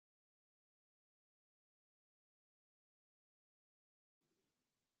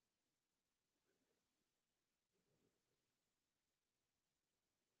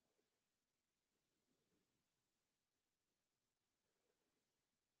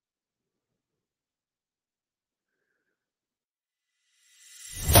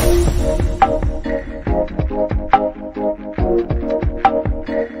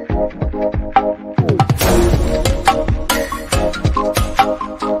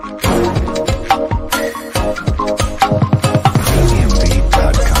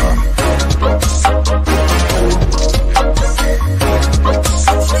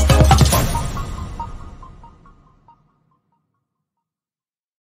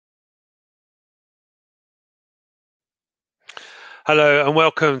Hello and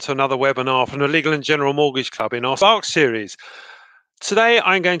welcome to another webinar from the Legal and General Mortgage Club in our Spark series. Today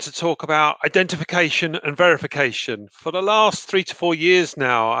I'm going to talk about identification and verification. For the last 3 to 4 years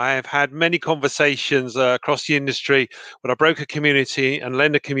now, I have had many conversations across the industry with our broker community and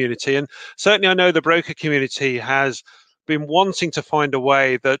lender community, and certainly I know the broker community has been wanting to find a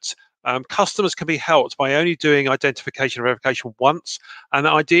way that customers can be helped by only doing identification and verification once and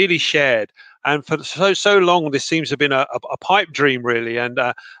ideally shared. And for so long, this seems to have been a pipe dream, really. And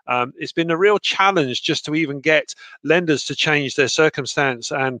it's been a real challenge just to even get lenders to change their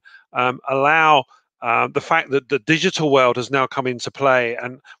circumstance and allow the fact that the digital world has now come into play,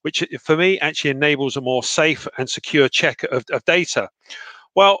 and which for me actually enables a more safe and secure check of data.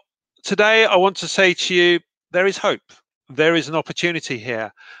 Well, today I want to say to you, there is hope. There is an opportunity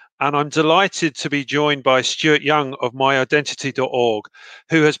here. And I'm delighted to be joined by Stuart Young of myidentity.org,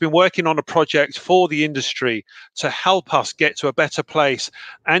 who has been working on a project for the industry to help us get to a better place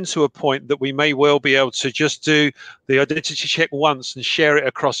and to a point that we may well be able to just do the identity check once and share it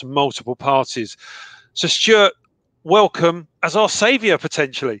across multiple parties. So Stuart, welcome as our saviour,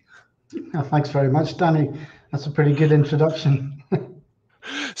 potentially. Oh, thanks very much, Danny. That's a pretty good introduction.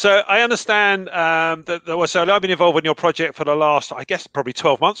 So I understand so I've been involved in your project for the last, I guess, probably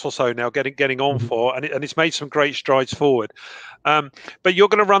 12 months or so now, getting on for, and it's made some great strides forward. But you're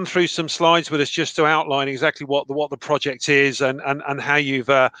going to run through some slides with us just to outline exactly what the project is and how you've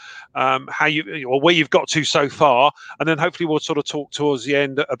or where you've got to so far, and then hopefully we'll sort of talk towards the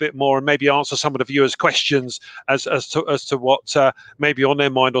end a bit more and maybe answer some of the viewers' questions as to what may be on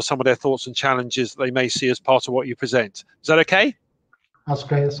their mind or some of their thoughts and challenges that they may see as part of what you present. Is that okay? That's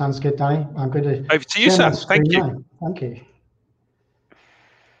great. That sounds good, Danny. I'm going to over to you, sir. Thank you. Now. Thank you.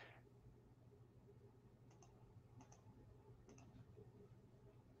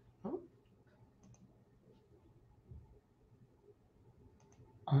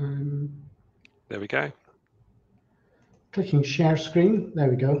 There we go. Clicking share screen. There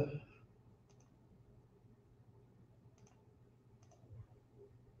we go.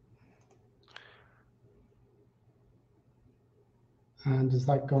 And has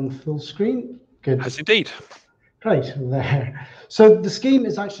that gone full screen? Good. Has indeed. Great, there. So the scheme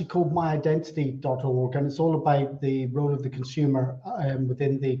is actually called myidentity.org, and it's all about the role of the consumer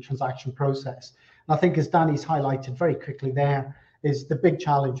within the transaction process. And I think, as Danny's highlighted very quickly there, is the big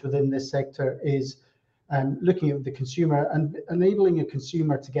challenge within this sector is looking at the consumer and enabling a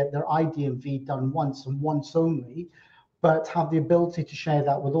consumer to get their ID&V done once and once only, but have the ability to share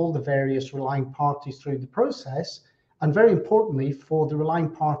that with all the various relying parties through the process. And very importantly, for the relying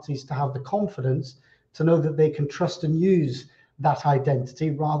parties to have the confidence to know that they can trust and use that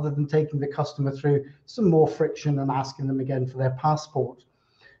identity rather than taking the customer through some more friction and asking them again for their passport.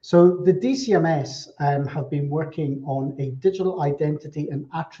 So the DCMS have been working on a digital identity and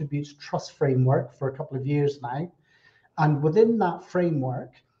attributes trust framework for a couple of years now. And within that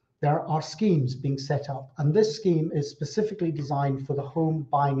framework, there are schemes being set up. And this scheme is specifically designed for the home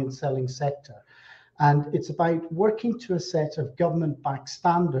buying and selling sector. And it's about working to a set of government-backed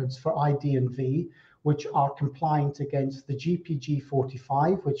standards for ID&V, which are compliant against the GPG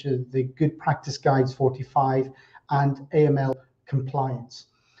 45, which is the Good Practice Guides 45, and AML compliance.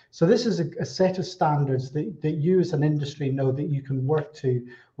 So this is a set of standards that you as an industry know that you can work to,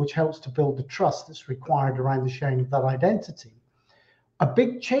 which helps to build the trust that's required around the sharing of that identity. A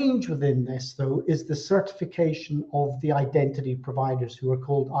big change within this, though, is the certification of the identity providers, who are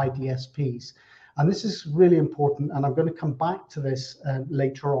called IDSPs. And this is really important, and I'm going to come back to this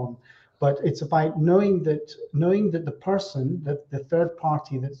later on. But it's about knowing that the person, that the third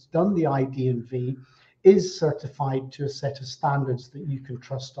party that's done the ID&V, is certified to a set of standards that you can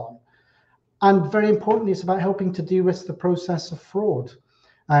trust on. And very importantly, it's about helping to de-risk the process of fraud.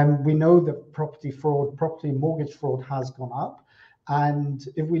 We know that property and mortgage fraud has gone up. And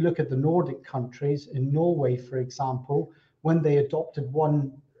if we look at the Nordic countries, in Norway, for example, when they adopted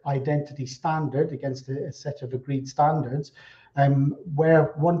one identity standard against a set of agreed standards,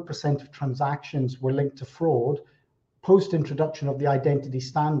 where 1% of transactions were linked to fraud, post-introduction of the identity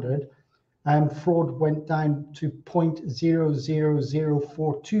standard, fraud went down to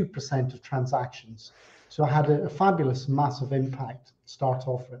 0.00042% of transactions. So it had a fabulous, massive impact to start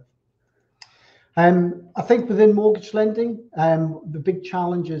off with. I think within mortgage lending, the big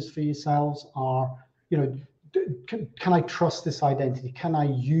challenges for yourselves are, can I trust this identity? Can I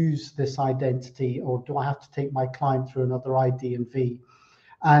use this identity, or do I have to take my client through another ID&V?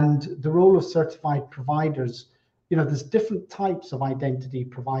 And the role of certified providers, there's different types of identity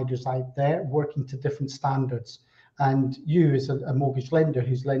providers out there working to different standards. and you as a mortgage lender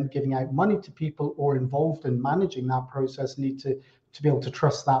who's giving out money to people or involved in managing that process need to be able to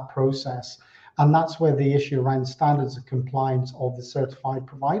trust that process. And that's where the issue around standards of compliance of the certified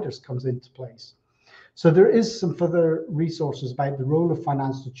providers comes into place. So there is some further resources about the role of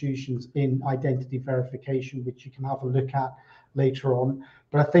financial institutions in identity verification, which you can have a look at later on.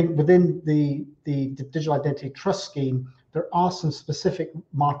 But I think within the Digital Identity Trust Scheme, there are some specific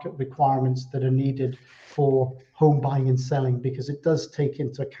market requirements that are needed for home buying and selling, because it does take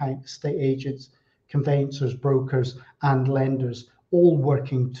into account estate agents, conveyancers, brokers, and lenders, all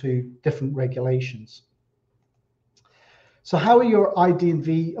working to different regulations. So how are your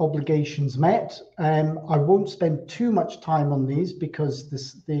ID&V obligations met? I won't spend too much time on these because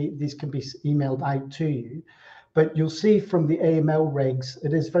these can be emailed out to you. But you'll see from the AML regs,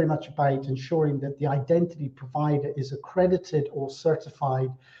 it is very much about ensuring that the identity provider is accredited or certified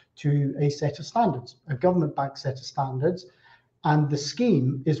to a set of standards, a government-backed set of standards. And the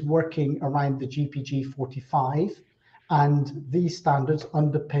scheme is working around the GPG 45, and these standards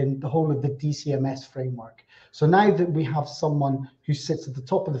underpin the whole of the DCMS framework. So now that we have someone who sits at the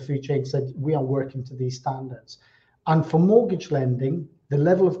top of the food chain said, we are working to these standards. And for mortgage lending, the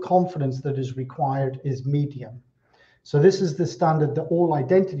level of confidence that is required is medium. So this is the standard that all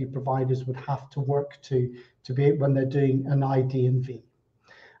identity providers would have to work to be when they're doing an ID&V.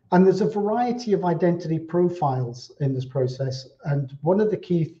 And there's a variety of identity profiles in this process. And one of the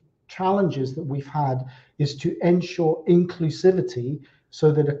key challenges that we've had is to ensure inclusivity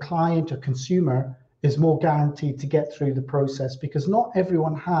so that a client or consumer is more guaranteed to get through the process, because not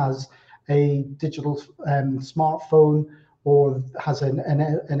everyone has a digital smartphone or has an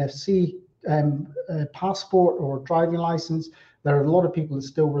NFC passport or driving license. There are a lot of people that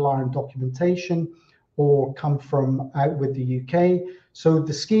still rely on documentation or come from out with the UK. So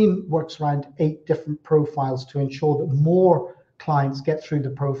the scheme works around 8 different profiles to ensure that more clients get through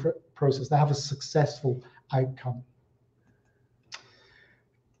the process, they have a successful outcome.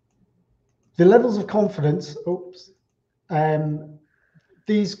 The levels of confidence,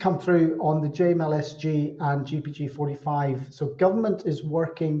 these come through on the JMLSG and GPG 45. So government is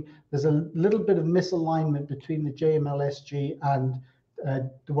working, there's a little bit of misalignment between the JMLSG and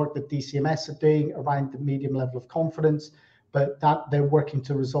the work that DCMS are doing around the medium level of confidence, but that they're working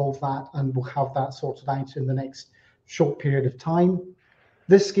to resolve that, and we'll have that sorted out in the next short period of time.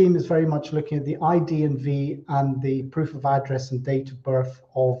 This scheme is very much looking at the ID&V and the proof of address and date of birth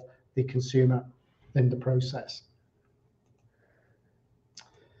of the consumer in the process.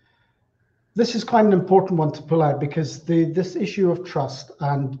 This is quite an important one to pull out, because this issue of trust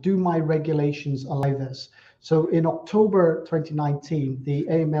and do my regulations allow this? So in October 2019, the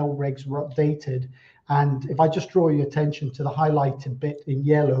AML regs were updated. And if I just draw your attention to the highlighted bit in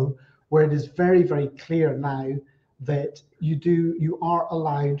yellow, where it is very, very clear now that you are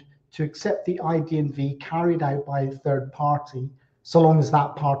allowed to accept the ID&V carried out by a third party, so long as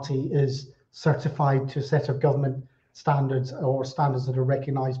that party is certified to a set of government standards or standards that are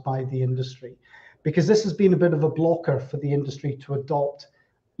recognized by the industry. Because this has been a bit of a blocker for the industry to adopt,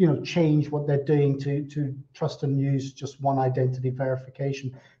 change what they're doing to trust and use just one identity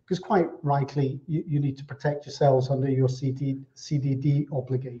verification. Because quite rightly, you need to protect yourselves under your CDD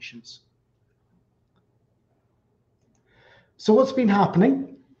obligations. So what's been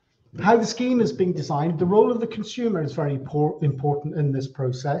happening? How the scheme is being designed, the role of the consumer is very important in this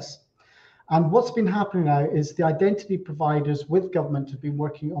process. And what's been happening now is the identity providers with government have been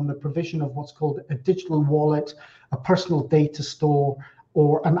working on the provision of what's called a digital wallet, a personal data store,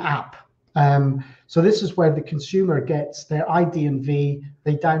 or an app. So this is where the consumer gets their ID&V,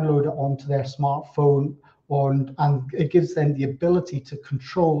 they download it onto their smartphone, and it gives them the ability to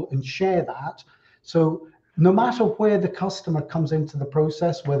control and share that. So no matter where the customer comes into the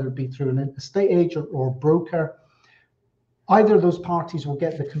process, whether it be through an estate agent or a broker, either of those parties will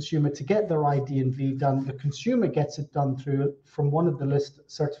get the consumer to get their ID&V done. The consumer gets it done from one of the list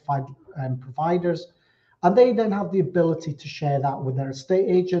certified providers, and they then have the ability to share that with their estate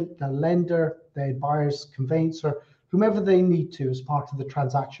agent, their lender, their buyer's conveyancer, whomever they need to as part of the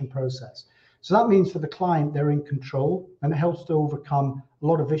transaction process. So that means for the client, they're in control, and it helps to overcome a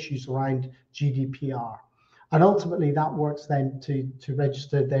lot of issues around GDPR. And ultimately, that works then to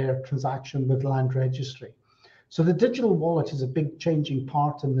register their transaction with Land Registry. So the digital wallet is a big changing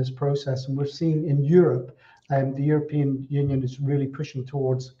part in this process, and we're seeing in Europe, the European Union is really pushing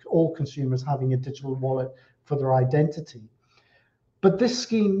towards all consumers having a digital wallet for their identity. But this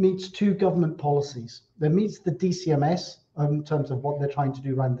scheme meets 2 government policies. It meets the DCMS in terms of what they're trying to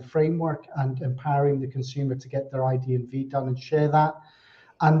do around the framework and empowering the consumer to get their ID&V done and share that.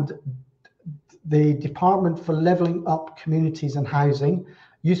 And the Department for Levelling Up Communities and Housing,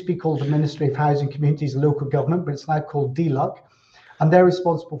 used to be called the Ministry of Housing, Communities and Local Government, but it's now called DLUC, and they're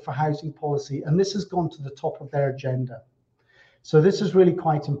responsible for housing policy, and this has gone to the top of their agenda. So this is really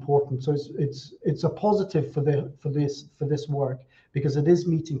quite important. So it's a positive for this work, because it is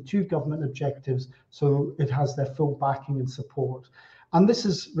meeting 2 government objectives, so it has their full backing and support. And this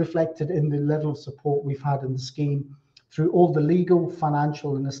is reflected in the level of support we've had in the scheme through all the legal,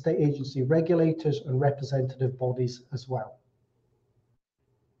 financial and estate agency regulators and representative bodies as well.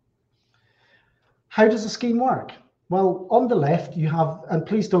 How does the scheme work? Well, on the left you have, and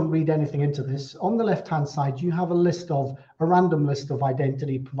please don't read anything into this, on the left-hand side you have a random list of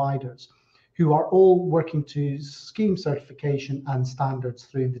identity providers who are all working to scheme certification and standards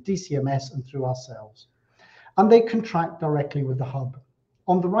through the DCMS and through ourselves. And they contract directly with the hub.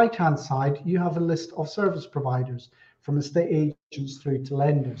 On the right-hand side, you have a list of service providers from estate agents through to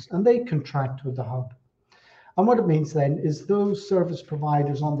lenders, and they contract with the hub. And what it means then is those service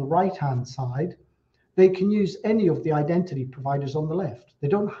providers on the right-hand side, they can use any of the identity providers on the left. They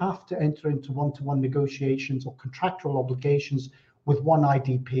don't have to enter into one-to-one negotiations or contractual obligations with one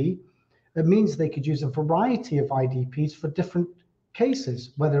IDP. It means they could use a variety of IDPs for different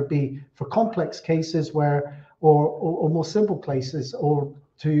cases, whether it be for complex cases or more simple cases, or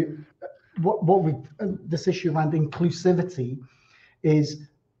to this issue around inclusivity is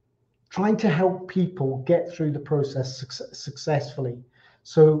trying to help people get through the process successfully.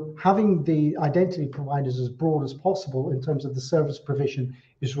 So having the identity providers as broad as possible in terms of the service provision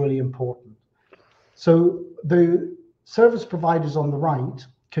is really important. So the service providers on the right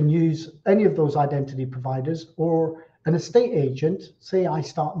can use any of those identity providers, or an estate agent. Say I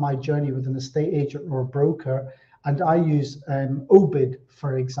start my journey with an estate agent or a broker, and I use OBID,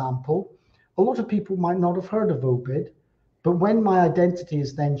 for example. A lot of people might not have heard of OBID, but when my identity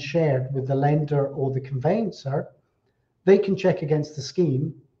is then shared with the lender or the conveyancer, they can check against the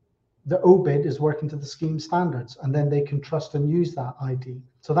scheme that OBID is working to the scheme standards, and then they can trust and use that ID.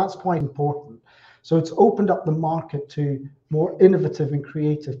 So that's quite important. So it's opened up the market to more innovative and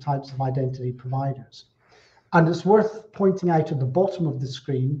creative types of identity providers. And it's worth pointing out at the bottom of the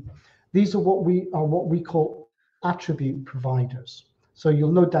screen, these are what we call attribute providers. So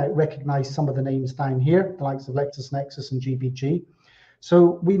you'll no doubt recognize some of the names down here, the likes of LexisNexis and GBG.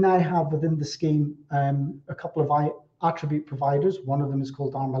 So we now have within the scheme a couple of attribute providers. One of them is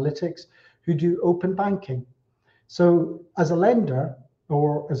called Armalytics, who do open banking. So as a lender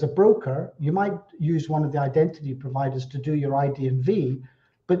or as a broker, you might use one of the identity providers to do your ID&V,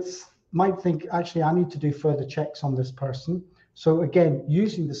 but might think, actually, I need to do further checks on this person. So again,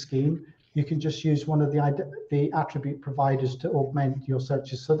 using the scheme, you can just use one of the attribute providers to augment your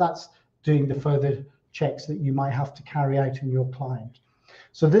searches. So that's doing the further checks that you might have to carry out in your client.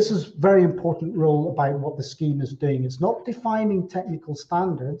 So this is very important role about what the scheme is doing. It's not defining technical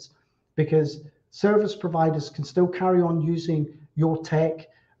standards, because service providers can still carry on using your tech,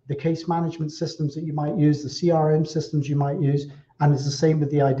 the case management systems that you might use, the CRM systems you might use, and it's the same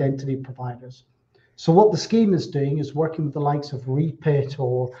with the identity providers. So what the scheme is doing is working with the likes of Repit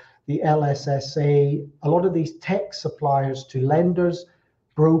or the LSSA, a lot of these tech suppliers to lenders,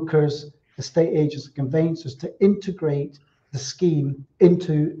 brokers, estate agents, and conveyancers to integrate the scheme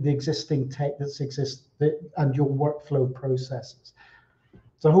into the existing tech that exists and your workflow processes.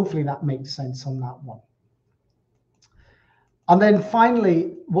 So hopefully that makes sense on that one. And then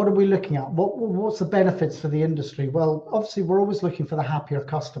finally, what are we looking at? What's the benefits for the industry? Well, obviously, we're always looking for the happier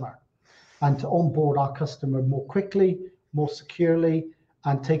customer and to onboard our customer more quickly, more securely,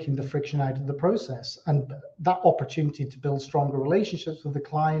 and taking the friction out of the process. And that opportunity to build stronger relationships with the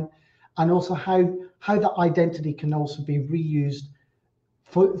client, and also how that identity can also be reused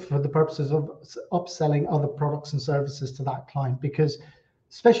for the purposes of upselling other products and services to that client. Because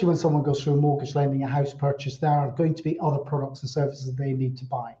especially when someone goes through a mortgage lending, a house purchase, there are going to be other products and services they need to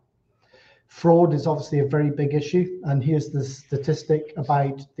buy. Fraud is obviously a very big issue. And here's the statistic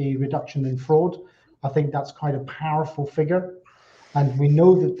about the reduction in fraud. I think that's quite a powerful figure. And we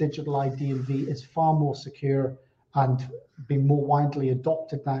know that digital ID&V is far more secure and being more widely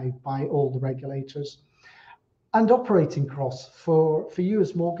adopted now by all the regulators. And operating costs for you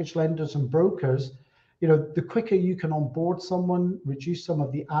as mortgage lenders and brokers, the quicker you can onboard someone, reduce some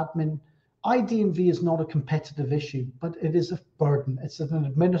of the admin. ID&V is not a competitive issue, but it is a burden. It's an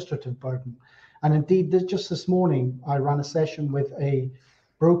administrative burden. And indeed, just this morning, I ran a session with a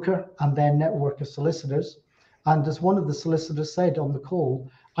broker and their network of solicitors. And as one of the solicitors said on the call,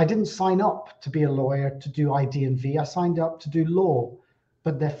 I didn't sign up to be a lawyer to do ID&V. I signed up to do law,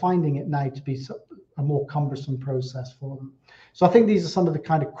 but they're finding it now to be a more cumbersome process for them. So I think these are some of the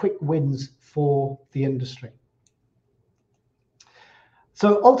kind of quick wins for the industry.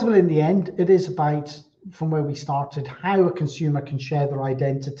 So ultimately, in the end, it is about, from where we started, how a consumer can share their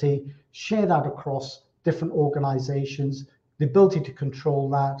identity, share that across different organizations, the ability to control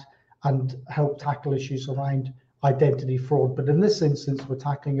that and help tackle issues around identity fraud. But in this instance, we're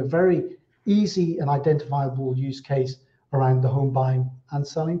tackling a very easy and identifiable use case around the home buying and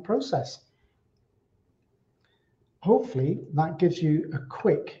selling process. Hopefully that gives you a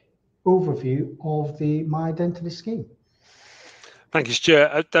quick overview of the My Identity scheme. Thank you,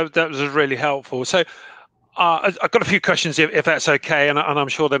 Stuart. That was really helpful. So I've got a few questions, if that's okay, and I'm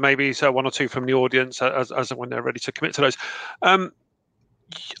sure there may be one or two from the audience as when they're ready to commit to those.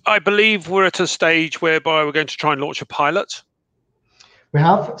 I believe we're at a stage whereby we're going to try and launch a pilot. We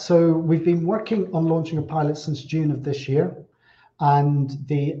have. So we've been working on launching a pilot since June of this year. And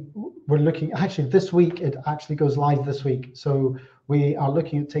we're looking, actually this week, it actually goes live this week. So we are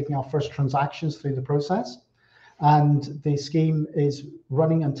looking at taking our first transactions through the process. And the scheme is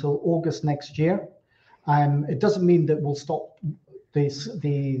running until August next year. It doesn't mean that we'll stop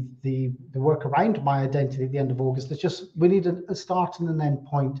the work around My Identity at the end of August. It's just we need a start and an end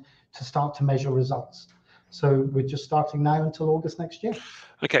point to start to measure results. So we're just starting now until August next year.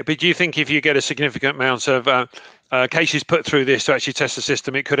 Okay, but do you think if you get a significant amount of cases put through this to actually test the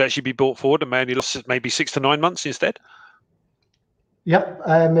system, it could actually be brought forward and maybe 6 to 9 months instead? Yep.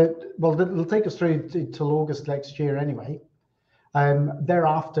 Well, it'll take us through till August next year anyway.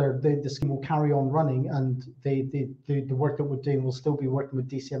 Thereafter, the scheme will carry on running, and the work that we're doing will still be working with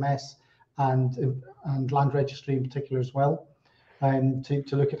DCMS and Land Registry in particular as well, to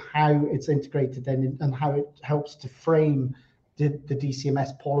look at how it's integrated then and how it helps to frame the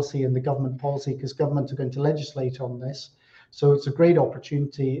DCMS policy and the government policy, because government are going to legislate on this. So it's a great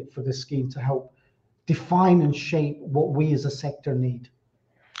opportunity for this scheme to help define and shape what we as a sector need.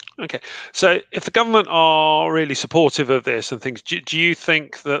 Okay, so if the government are really supportive of this and things, do you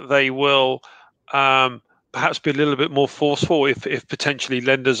think that they will perhaps be a little bit more forceful if potentially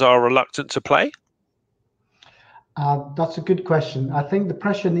lenders are reluctant to play? That's a good question. I think the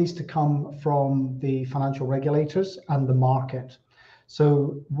pressure needs to come from the financial regulators and the market.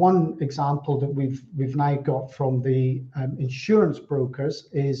 So one example that we've now got from the insurance brokers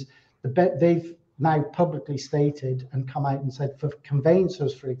is they've now publicly stated and come out and said for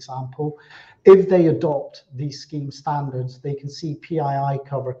conveyancers, for example, if they adopt these scheme standards, they can see PII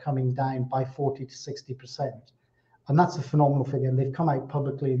cover coming down by 40 to 60%. And that's a phenomenal figure. And they've come out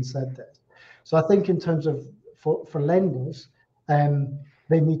publicly and said that. So I think in terms of for lenders,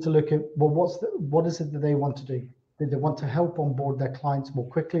 they need to look at, well, what is it that they want to do? Do they want to help onboard their clients more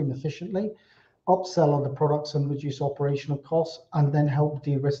quickly and efficiently, upsell other products and reduce operational costs, and then help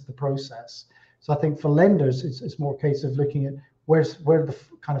de-risk the process? So I think for lenders, it's more a case of looking at where the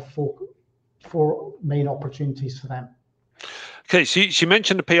kind of four main opportunities for them. Okay, so you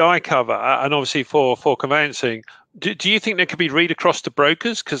mentioned the PI cover, and obviously for conveyancing, do you think there could be read across to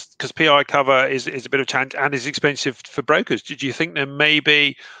brokers? Because PI cover is a bit of a challenge and is expensive for brokers. Do you think there may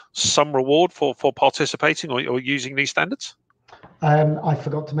be some reward for participating or using these standards? I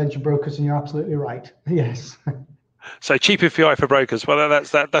forgot to mention brokers, and you're absolutely right. Yes. So cheaper PI for brokers. Well,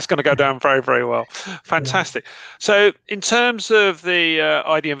 that's going to go down very, very well. Fantastic. Yeah. So in terms of the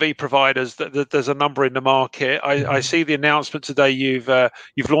ID&V providers, there's a number in the market. I see the announcement today. You've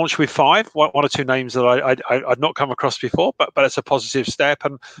launched with 5, one or two names that I'd not come across before, but it's a positive step.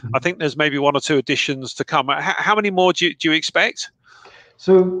 And I think there's maybe 1 or 2 additions to come. How many more do you expect?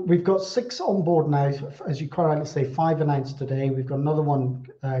 So we've got 6 on board now, as you quite rightly say. 5 announced today. We've got another one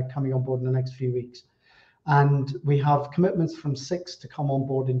coming on board in the next few weeks. And we have commitments from 6 to come on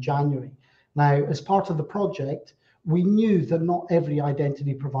board in January. Now, as part of the project, we knew that not every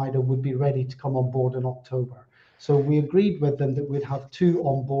identity provider would be ready to come on board in October. So we agreed with them that we'd have 2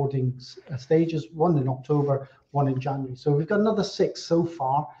 onboarding stages, 1 in October, 1 in January. So we've got another 6 so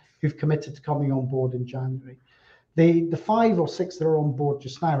far who've committed to coming on board in January. The 5 or 6 that are on board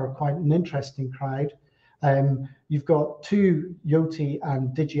just now are quite an interesting crowd. You've got 2, Yoti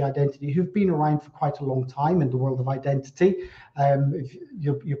and Digi Identity, who've been around for quite a long time in the world of identity.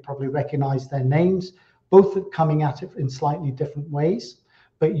 You probably recognize their names, both coming at it in slightly different ways.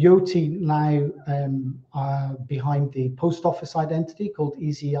 But Yoti now behind the post office identity called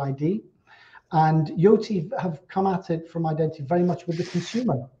Easy ID. And Yoti have come at it from identity very much with the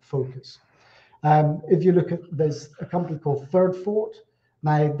consumer focus. If you look at, there's a company called Third Fort.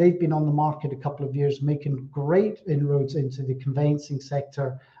 Now, they've been on the market a couple of years, making great inroads into the conveyancing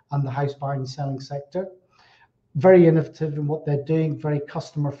sector and the house buying and selling sector. very innovative in what they're doing, very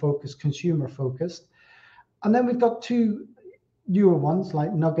customer focused, consumer focused. And then we've got two newer ones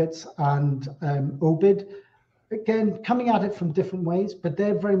like Nuggets and Obid, again, coming at it from different ways, but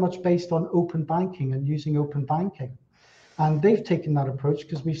they're very much based on open banking and using open banking. And they've taken that approach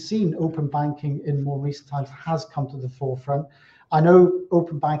because we've seen open banking in more recent times has come to the forefront. I know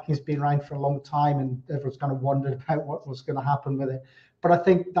open banking has been around for a long time and everyone's kind of wondered about what was going to happen with it. But I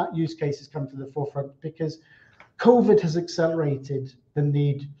think that use case has come to the forefront because COVID has accelerated the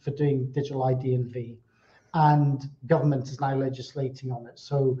need for doing digital ID&V. And government is now legislating on it.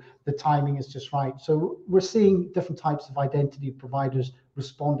 So the timing is just right. So we're seeing different types of identity providers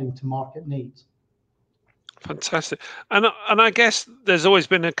responding to market needs. Fantastic. And I guess there's always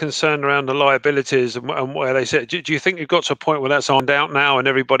been a concern around the liabilities and where they sit. Do you think you've got to a point where that's ironed out now and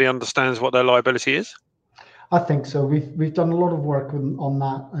everybody understands what their liability is? I think so. We've done a lot of work on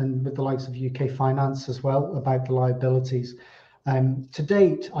that and with the likes of UK Finance as well about the liabilities. To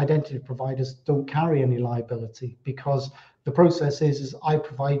date, identity providers don't carry any liability because the process is I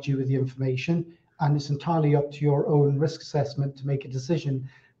provide you with the information and it's entirely up to your own risk assessment to make a decision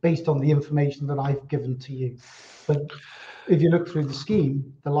based on the information that I've given to you. But if you look through the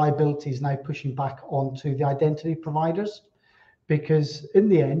scheme, the liability is now pushing back onto the identity providers because in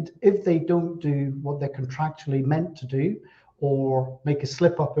the end, if they don't do what they're contractually meant to do, or make a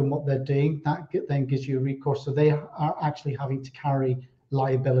slip up in what they're doing, that then gives you a recourse. So they are actually having to carry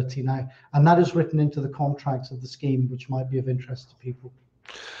liability now. And that is written into the contracts of the scheme, which might be of interest to people.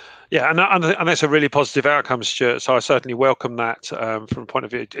 Yeah, and that's a really positive outcome, Stuart. So I certainly welcome that from a point of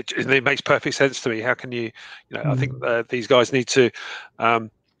view. It makes perfect sense to me. How can you I think these guys need to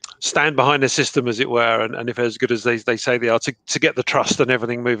stand behind the system, as it were, and if they're as good as they say they are, to get the trust and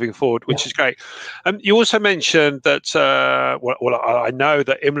everything moving forward, which is great. You also mentioned that, I know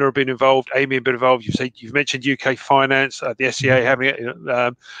that IMLA have been involved, Amy have been involved. You've mentioned UK Finance, the SCA having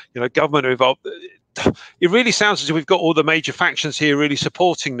it, government are involved. It really sounds as if we've got all the major factions here really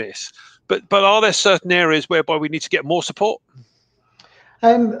supporting this. But are there certain areas whereby we need to get more support?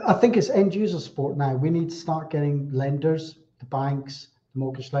 I think it's end user support now. We need to start getting lenders, the banks, the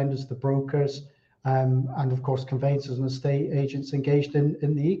mortgage lenders, the brokers, and of course conveyancers and estate agents engaged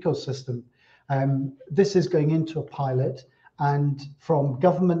in the ecosystem. This is going into a pilot, and from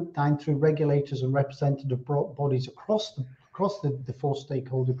government down through regulators and representative bodies across the four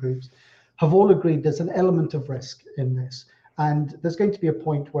stakeholder groups have all agreed there's an element of risk in this. And there's going to be a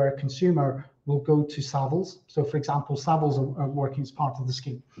point where a consumer will go to Savills. So for example, Savills are working as part of the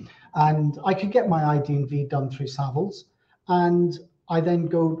scheme. And I could get my ID&V done through Savills. And I then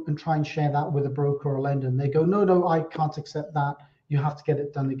go and try and share that with a broker or a lender. And they go, no, I can't accept that. You have to get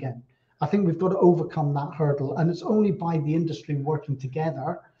it done again. I think we've got to overcome that hurdle. And it's only by the industry working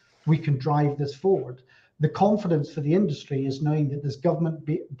together we can drive this forward. The confidence for the industry is knowing that there's government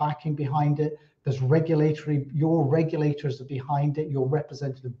backing behind it. There's your regulators are behind it. Your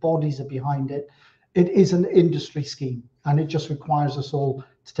representative bodies are behind it. It is an industry scheme, and it just requires us all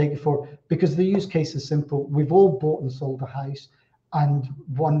to take it forward because the use case is simple. We've all bought and sold a house, and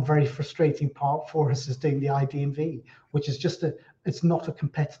one very frustrating part for us is doing the ID&V, which is it's not a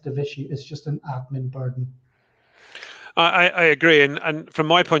competitive issue. It's just an admin burden. I agree, and from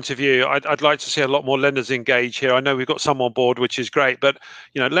my point of view, I'd like to see a lot more lenders engage here. I know we've got some on board, which is great, but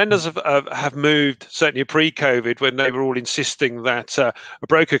lenders have moved certainly pre-COVID when they were all insisting that a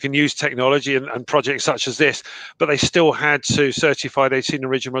broker can use technology and projects such as this, but they still had to certify they'd seen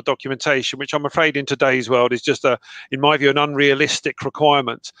original documentation, which I'm afraid in today's world is just in my view, an unrealistic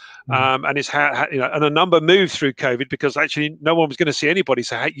requirement. And it's and a number moved through COVID because actually no one was going to see anybody,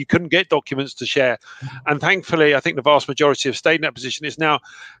 so you couldn't get documents to share. And thankfully, I think the vast majority have stayed in that position. Is now,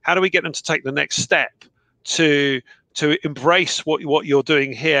 how do we get them to take the next step to embrace what you're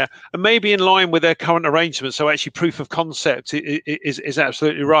doing here, and maybe in line with their current arrangements? So actually proof of concept is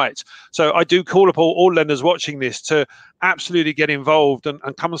absolutely right. So I do call upon all lenders watching this to absolutely get involved and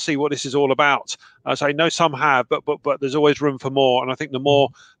come and see what this is all about. So I know some have, but there's always room for more. And I think the more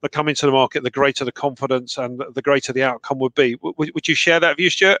that come into the market, the greater the confidence and the greater the outcome would be. Would you share that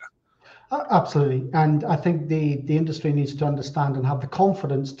view, Stuart? Absolutely. And I think the industry needs to understand and have the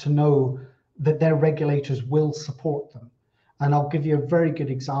confidence to know that their regulators will support them. And I'll give you a very good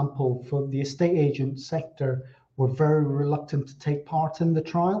example. For the estate agent sector, were very reluctant to take part in the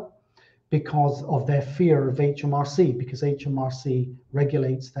trial because of their fear of HMRC, because HMRC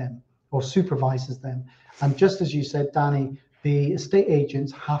regulates them or supervises them. And just as you said, Danny, the estate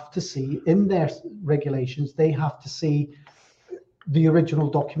agents have to see in their regulations, they have to see the original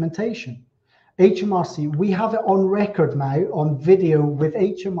documentation. HMRC, we have it on record now, on video, with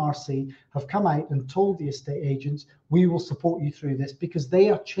HMRC have come out and told the estate agents, we will support you through this, because they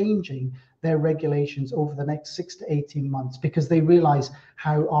are changing their regulations over the next 6 to 18 months, because they realize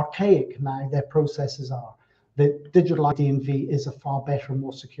how archaic now their processes are. The digital ID&V is a far better and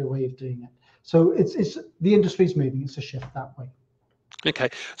more secure way of doing it. So it's the industry's moving, it's a shift that way. Okay,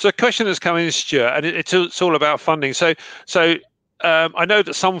 so a question that's coming in, Stuart, and it's all about funding. So I know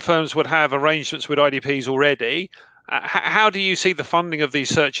that some firms would have arrangements with IDPs already. How do you see the funding of these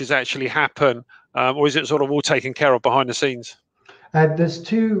searches actually happen, or is it sort of all taken care of behind the scenes? There's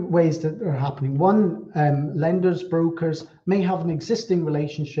two ways that are happening. One, lenders, brokers may have an existing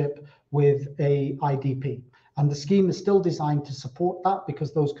relationship with a IDP, and the scheme is still designed to support that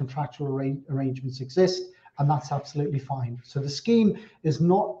because those contractual arrangements exist, and that's absolutely fine. So the scheme is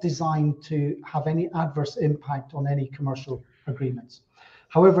not designed to have any adverse impact on any commercial agreements.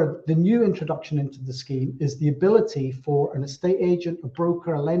 However, the new introduction into the scheme is the ability for an estate agent, a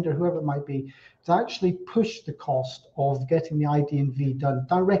broker, a lender, whoever it might be, to actually push the cost of getting the ID&V done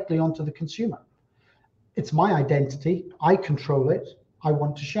directly onto the consumer. It's my identity, I control it, I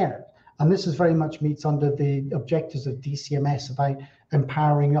want to share it. And this is very much meets under the objectives of DCMS about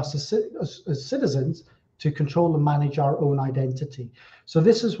empowering us as citizens to control and manage our own identity. So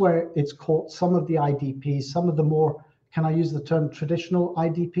this is where it's caught some of the IDPs, some of the more, can I use the term, traditional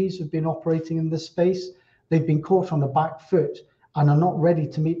IDPs who've been operating in this space. They've been caught on the back foot and are not ready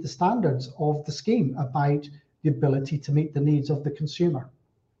to meet the standards of the scheme about the ability to meet the needs of the consumer.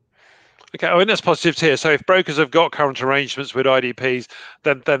 Okay, I mean, that's positive to hear. So if brokers have got current arrangements with IDPs,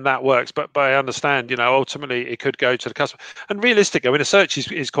 then that works. But I understand, ultimately it could go to the customer. And realistically, I mean, a search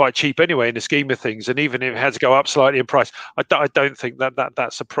is quite cheap anyway in the scheme of things. And even if it has to go up slightly in price, I don't think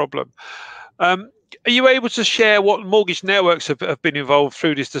that's a problem. Are you able to share what mortgage networks have been involved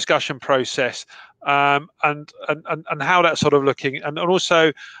through this discussion process, and how that's sort of looking? And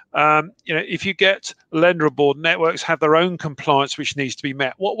also, if you get a lender aboard, networks have their own compliance which needs to be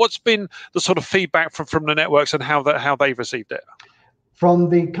met. What's been the sort of feedback from the networks and how they've received it? From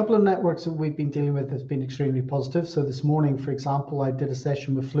the couple of networks that we've been dealing with, has been extremely positive. So this morning, for example, I did a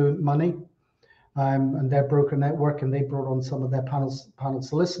session with Fluent Money and their broker network, and they brought on some of their panel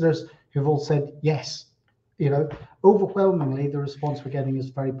solicitors who've all said yes. Overwhelmingly, the response we're getting is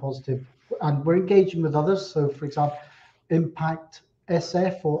very positive, and we're engaging with others. So, for example, Impact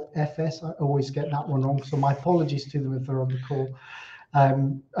SF or FS, I always get that one wrong, so my apologies to them if they're on the call.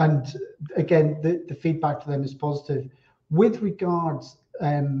 And again, the feedback to them is positive. With regards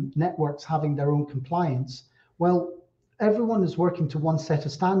networks having their own compliance, well, everyone is working to one set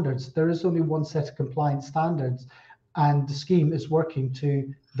of standards. There is only one set of compliance standards, and the scheme is working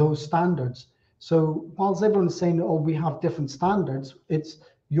to those standards. So whilst everyone's saying, oh, we have different standards, it's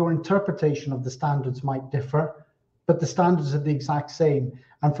your interpretation of the standards might differ, but the standards are the exact same.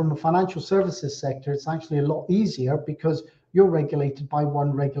 And from a financial services sector, it's actually a lot easier because you're regulated by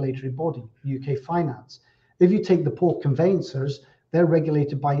one regulatory body, UK Finance. If you take the port conveyancers, they're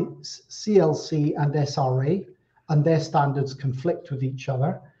regulated by CLC and SRA, and their standards conflict with each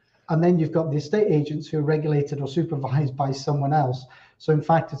other. And then you've got the estate agents who are regulated or supervised by someone else. So in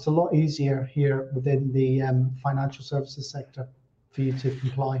fact, it's a lot easier here within the financial services sector for you to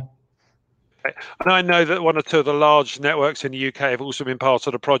comply. And I know that one or two of the large networks in the UK have also been part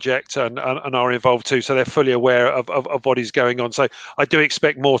of the project and are involved too, so they're fully aware of what is going on. So I do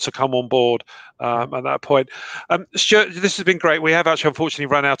expect more to come on board at that point. Stuart, this has been great. We have actually unfortunately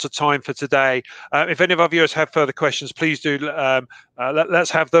run out of time for today. If any of our viewers have further questions, please do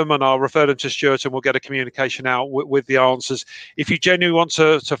let's have them, and I'll refer them to Stuart, and we'll get a communication out with the answers. If you genuinely want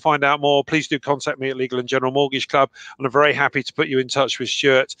to find out more, please do contact me at Legal and General Mortgage Club, and I'm very happy to put you in touch with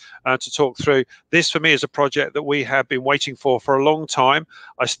Stuart to talk through. This for me is a project that we have been waiting for a long time.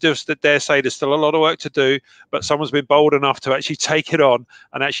 I still dare say there's still a lot of work to do, but someone's been bold enough to actually take it on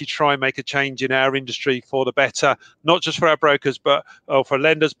and actually try and make a change in our industry for the better, not just for our brokers, but for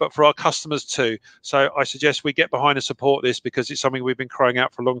lenders, but for our customers too. So I suggest we get behind and support this because it's something we've been crying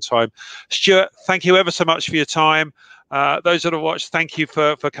out for a long time. Stuart, thank you ever so much for your time. Those that have watched, thank you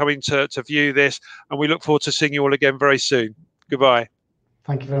for coming to view this, and we look forward to seeing you all again very soon. Goodbye.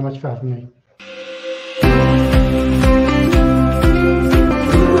 Thank you very much for having me.